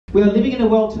We are living in a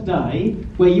world today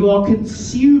where you are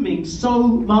consuming so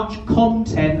much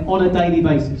content on a daily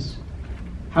basis.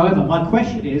 However, my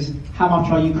question is, how much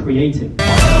are you creating?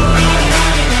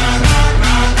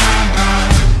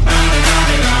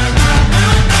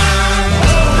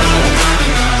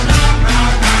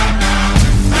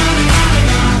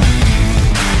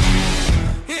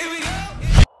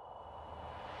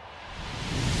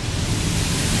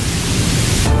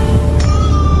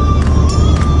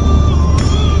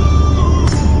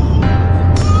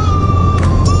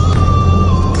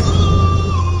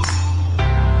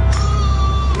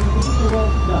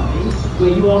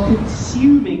 Where you are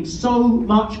consuming so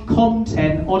much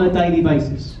content on a daily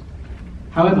basis.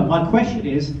 However, my question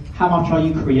is, how much are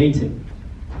you creating?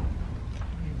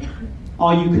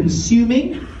 Are you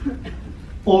consuming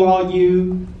or are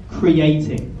you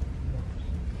creating?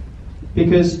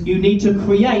 Because you need to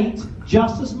create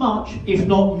just as much, if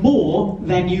not more,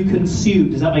 than you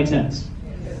consume. Does that make sense?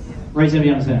 Raise your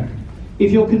hand.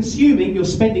 If you're consuming, you're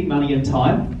spending money and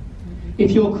time.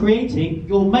 If you're creating,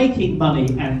 you're making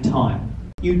money and time.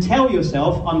 You tell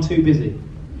yourself, I'm too busy.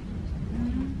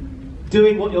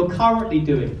 Doing what you're currently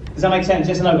doing. Does that make sense?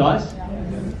 Yes or no, guys?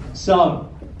 Yeah. So,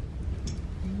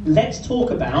 let's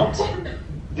talk about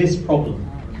this problem.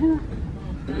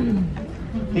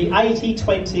 The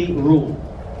 80-20 rule,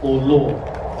 or law.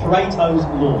 Pareto's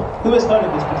law. Who has heard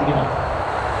of this particular?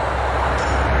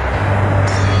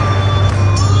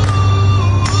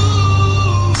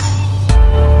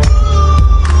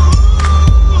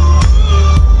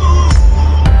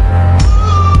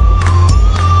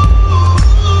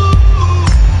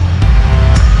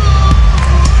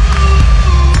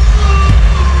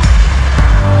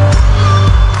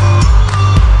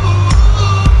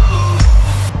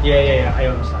 Yeah, I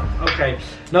understand. Okay.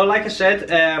 No, like I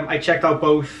said, I checked out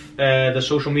both the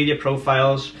social media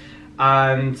profiles,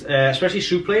 and especially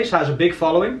Supleys has a big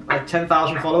following, like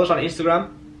 10,000 followers on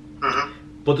Instagram.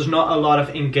 But there's not a lot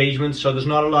of engagement, so there's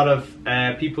not a lot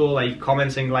of people like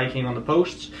commenting, liking on the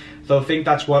posts. So I think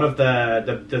that's one of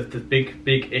the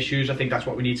big issues. I think that's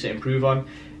what we need to improve on,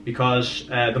 because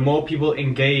the more people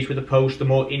engage with the post, the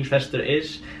more interest there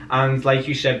is. And like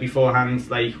you said beforehand,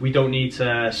 like, we don't need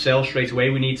to sell straight away.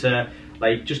 We need to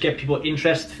like just get people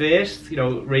interested first, you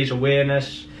know, raise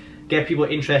awareness, get people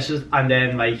interested, and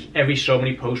then like every so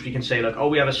many posts we can say like, oh,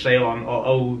 we have a sale on, or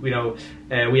oh, you know,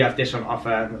 we have this on offer,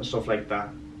 and stuff like that.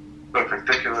 Perfect,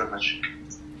 thank you very much.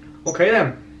 Okay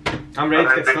then, I'm ready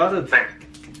to get started. Thanks.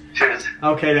 Cheers.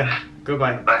 Okay then,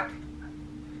 goodbye. Bye.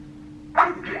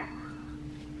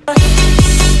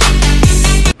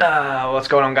 What's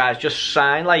going on, guys? Just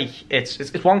signed, like, it's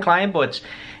one client, but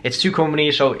it's two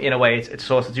companies, so in a way it's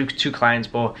sort of two clients,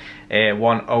 but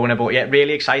one owner. But yeah,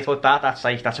 really excited about that.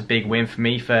 That's a big win for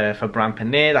me, for Brand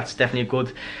Pannier. That's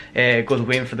definitely a good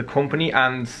win for the company.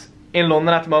 And in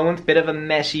London at the moment, bit of a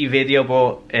messy video,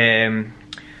 but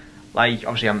like,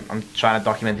 obviously I'm trying to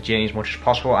document the journey as much as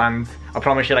possible, and I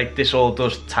promise you, like, this all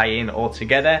does tie in all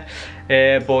together.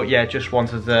 But yeah, just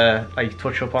wanted to like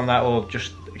touch up on that, or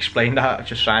just explain that I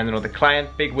just signed another client.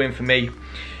 Big win for me,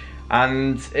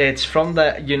 and it's from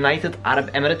the United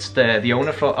Arab Emirates. The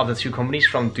owner of the two companies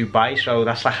from Dubai, so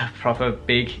that's like a proper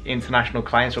big international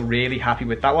client, so really happy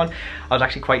with that one. I was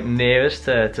actually quite nervous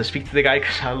to speak to the guy,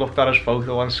 because I looked at his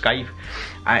photo on Skype.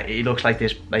 He looks like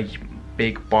this like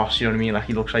big boss, you know what I mean? Like,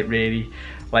 he looks like really,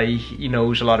 like, he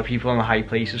knows a lot of people in the high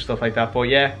places, stuff like that. But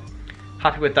yeah,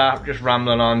 happy with that, just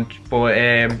rambling on. But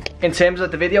in terms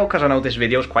of the video, because I know this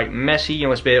video is quite messy, you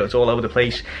know, it's all over the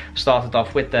place. Started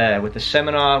off with the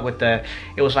seminar,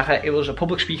 it was a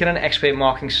public speaking and expert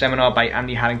marketing seminar by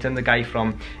Andy Harrington, the guy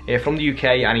from the UK,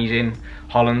 and he's in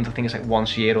Holland, I think it's like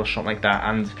once a year or something like that.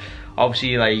 And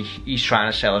obviously, like, he's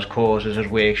trying to sell his courses, his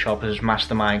workshops, his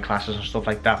mastermind classes and stuff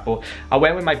like that. But I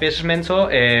went with my business mentor,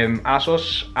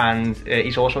 Asos, and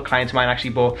he's also a client of mine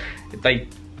actually. But like,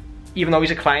 even though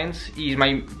he's a client, he's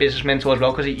my business mentor as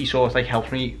well, because he sort of like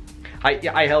helps me.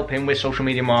 I help him with social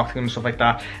media marketing and stuff like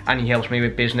that, and he helps me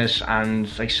with business and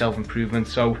like self-improvement.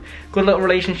 So good little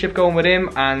relationship going with him.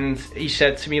 And he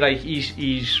said to me, like, he's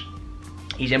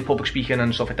in public speaking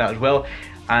and stuff like that as well.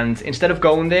 And instead of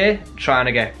going there trying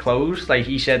to get closed, like,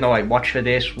 he said, no, like, watch for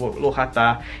this, look at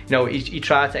that. You know, he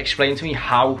tried to explain to me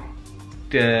how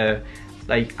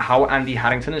Andy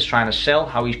Harrington is trying to sell,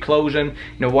 how he's closing, you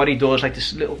know, what he does, like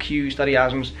this little cues that he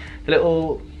has, the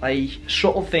little like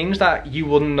subtle things that you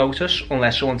wouldn't notice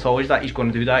unless someone told you that he's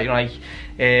going to do that. You know, like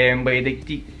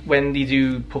when they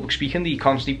do public speaking, they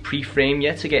constantly pre-frame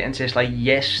you to get into this like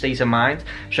yes state of mind.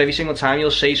 So every single time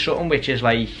you'll say something which is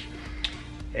like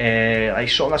like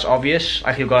something that's obvious,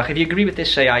 like he'll go like, if you agree with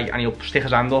this, say I, and he'll stick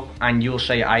his hand up, and you'll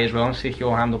say I as well, and stick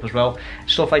your hand up as well.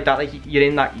 Stuff like that, like you're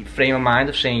in that frame of mind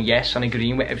of saying yes and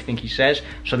agreeing with everything he says.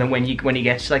 So then when he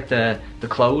gets to like the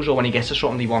close, or when he gets to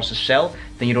something he wants to sell,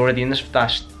 then you're already in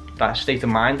that state of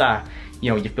mind that, you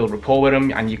know, you've built rapport with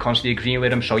him and you're constantly agreeing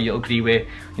with him, so you'll agree with,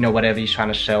 you know, whatever he's trying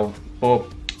to sell. But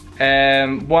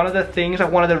one of the things,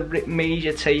 like one of the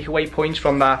major takeaway points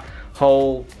from that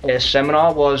whole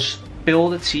seminar was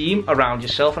build a team around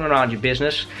yourself and around your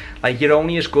business. Like you're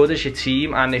only as good as your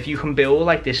team, and if you can build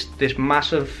like this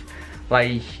massive,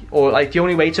 like, or like the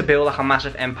only way to build like a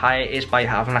massive empire is by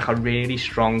having like a really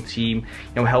strong team,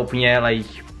 you know, helping you like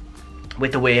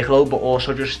with the workload, but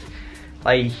also just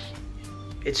like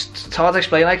it's hard to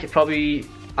explain. Like it probably,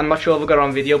 I'm not sure if I got it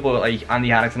on video, but like Andy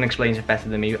Harrington explains it better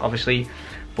than me, obviously.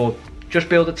 But just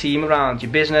build a team around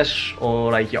your business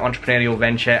or like your entrepreneurial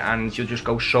venture, and you'll just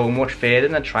go so much further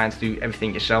than trying to do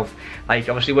everything yourself. Like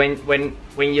obviously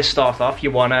when you start off,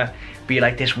 you wanna be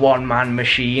like this one-man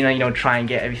machine and, you know, try and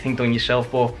get everything done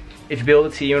yourself. But if you build a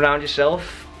team around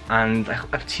yourself, and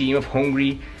a team of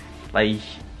hungry like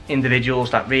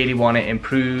individuals that really want to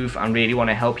improve and really want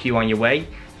to help you on your way,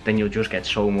 then you'll just get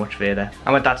so much further.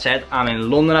 And with that said, I'm in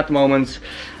London at the moment,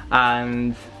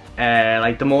 and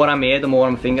like the more I'm here, the more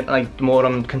I'm thinking, like the more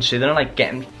I'm considering like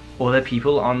getting other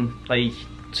people on, like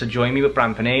to join me with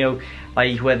Brandpreneur,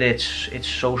 like whether it's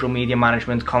social media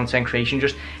management, content creation,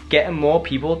 just getting more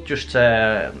people just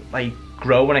to like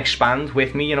grow and expand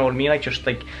with me, you know what I mean, like just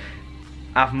like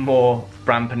have more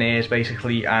Brandpreneurs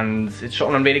basically. And it's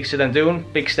something I'm really considering doing,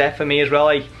 big step for me as well.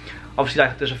 Like obviously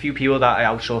like there's a few people that I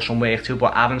outsource some work to,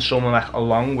 but having someone like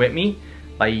along with me,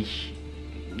 like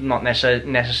not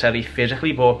necessarily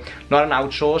physically, but not an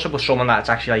outsourcer, but someone that's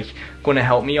actually like going to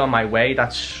help me on my way,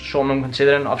 that's something I'm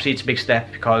considering. Obviously it's a big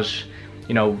step because,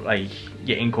 you know, like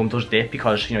your income does dip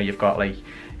because, you know, you've got like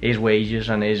his wages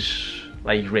and his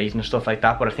like rates and stuff like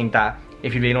that. But I think that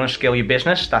if you really want to scale your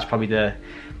business, that's probably the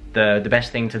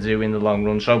best thing to do in the long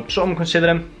run. So something I'm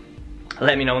considering.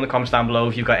 Let me know in the comments down below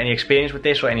if you've got any experience with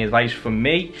this or any advice from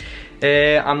me.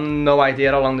 I'm no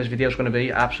idea how long this video is going to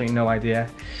be, absolutely no idea.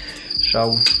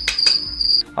 So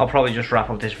I'll probably just wrap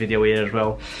up this video here as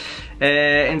well.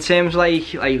 In terms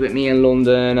like with me in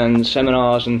London and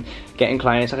seminars and getting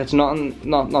clients, like it's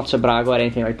not to brag or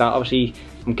anything like that. Obviously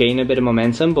I'm gaining a bit of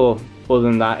momentum, but other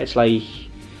than that, it's like,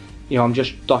 you know, I'm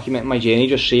just documenting my journey,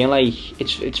 just seeing like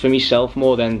it's for myself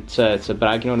more than to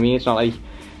brag, you know what I mean? It's not like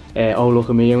oh look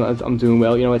at me, I'm doing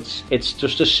well, you know. It's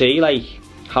just to see like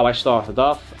how I started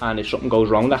off, and if something goes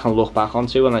wrong that I can look back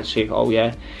onto and like say, oh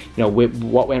yeah, you know,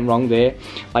 what went wrong there.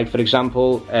 Like for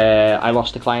example, I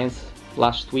lost a client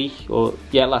last week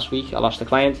I lost a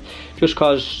client just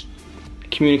because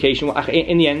communication,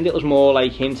 in the end it was more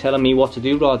like him telling me what to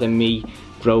do rather than me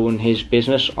growing his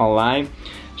business online.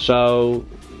 So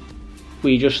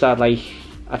we just had like,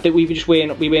 I think we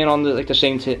weren't on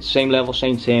the same level,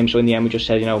 same terms. So in the end we just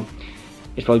said, you know,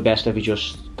 it's probably best if we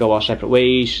just go our separate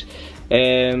ways.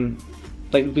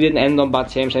 Like we didn't end on bad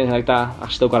terms or anything like that. I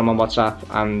still got him on WhatsApp,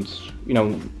 and you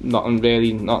know,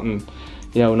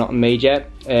 nothing major.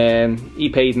 He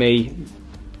paid me,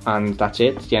 and that's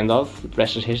it. It's the end of. The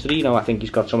rest is history. You know, I think he's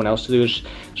got someone else to do his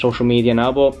social media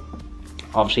now, but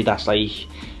obviously that's like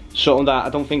something that I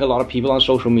don't think a lot of people on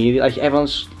social media, like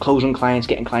everyone's closing clients,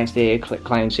 getting clients there,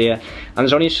 clients here, and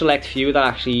there's only a select few that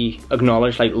actually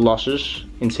acknowledge like losses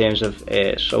in terms of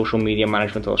social media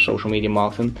management or social media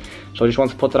marketing. So I just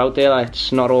want to put that out there. Like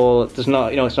it's not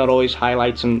always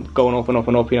highlights and going up and up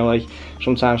and up, you know, like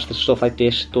sometimes the stuff like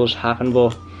this does happen.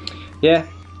 But yeah,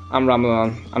 I'm rambling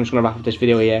on. I'm just gonna wrap up this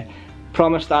video here.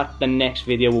 Promise that the next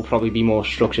video will probably be more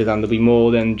structured, and there'll be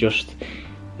more than just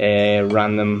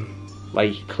random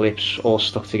like clips all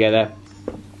stuck together.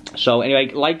 So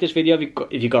anyway, like this video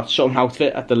if you got something out of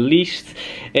it at the least.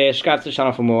 Subscribe to the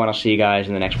channel for more, and I'll see you guys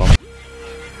in the next one.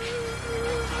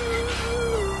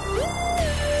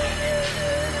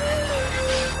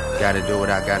 Gotta do what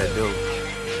I gotta do.